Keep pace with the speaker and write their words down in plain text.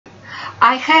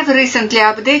I have recently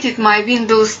updated my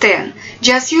Windows 10,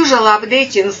 just usual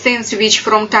updating things which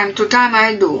from time to time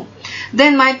I do.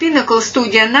 Then my Pinnacle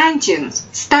Studio 19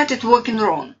 started working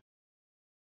wrong.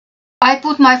 I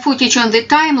put my footage on the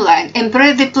timeline and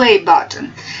press the play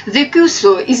button. The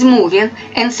cursor is moving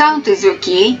and sound is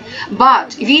okay,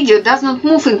 but video does not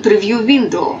move in preview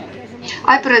window.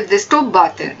 I press the stop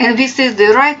button and this is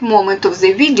the right moment of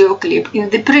the video clip in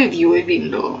the preview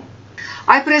window.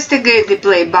 I pressed again the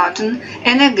play button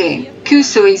and again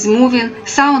cursor is moving,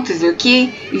 sound is okay,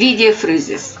 video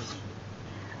freezes.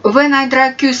 When I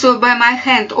drag cursor by my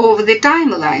hand over the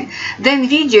timeline, then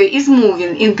video is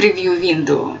moving in preview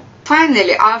window.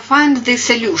 Finally, I find the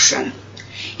solution.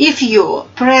 If you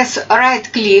press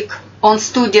right-click on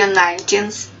Studio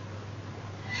 19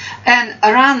 and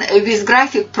run with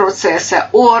graphic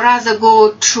processor, or rather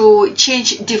go to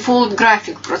change default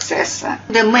graphic processor,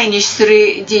 the Manage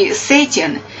 3D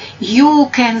setting, you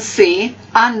can see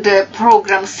under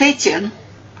Program Setting,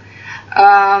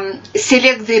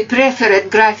 select the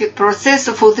preferred graphic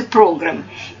processor for the program.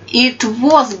 It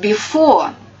was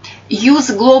before Use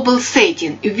Global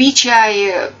Setting, which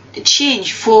I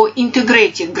changed for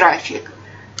integrated graphic,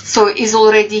 so is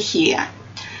already here.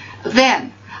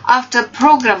 Then, after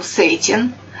Program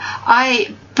Setting,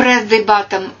 I press the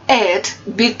button Add,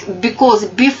 because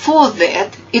before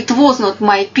that it was not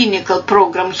my Pinnacle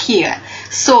program here.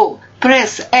 So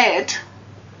press Add,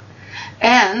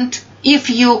 and if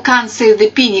you can't see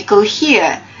the Pinnacle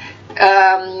here,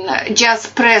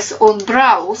 just press on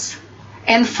Browse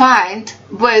and find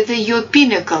whether your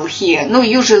Pinnacle here. No,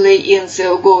 usually in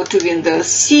the go to Windows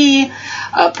C,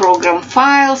 Program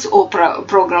Files or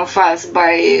Program Files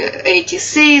by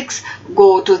 86,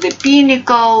 go to the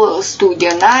Pinnacle,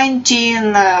 Studio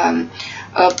 19,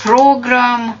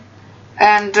 Program,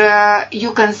 and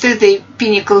you can see the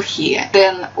Pinnacle here.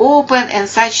 Then open and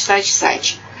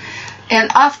such.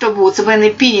 And afterwards, when the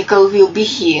Pinnacle will be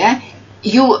here,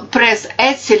 you press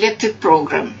Add Selected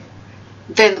Program.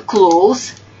 Then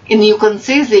close, and you can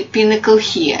see the Pinnacle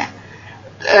here,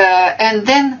 and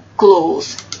then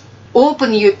close.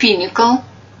 Open your Pinnacle,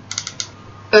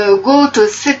 go to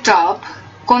Setup,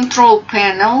 Control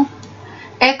Panel,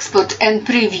 Export and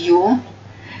Preview,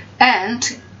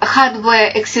 and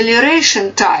Hardware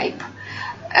Acceleration Type,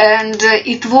 and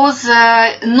it was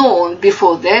known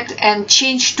before that, and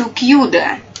change to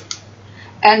CUDA.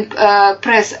 And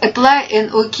press Apply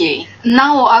and OK.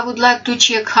 Now I would like to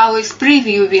check how this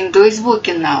preview window is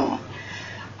working now.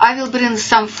 I will bring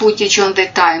some footage on the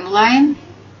timeline,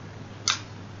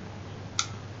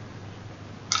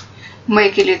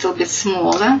 make a little bit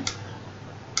smaller,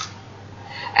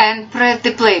 and press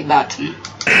the play button.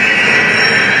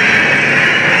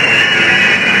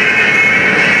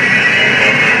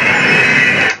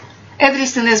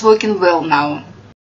 Everything is working well now.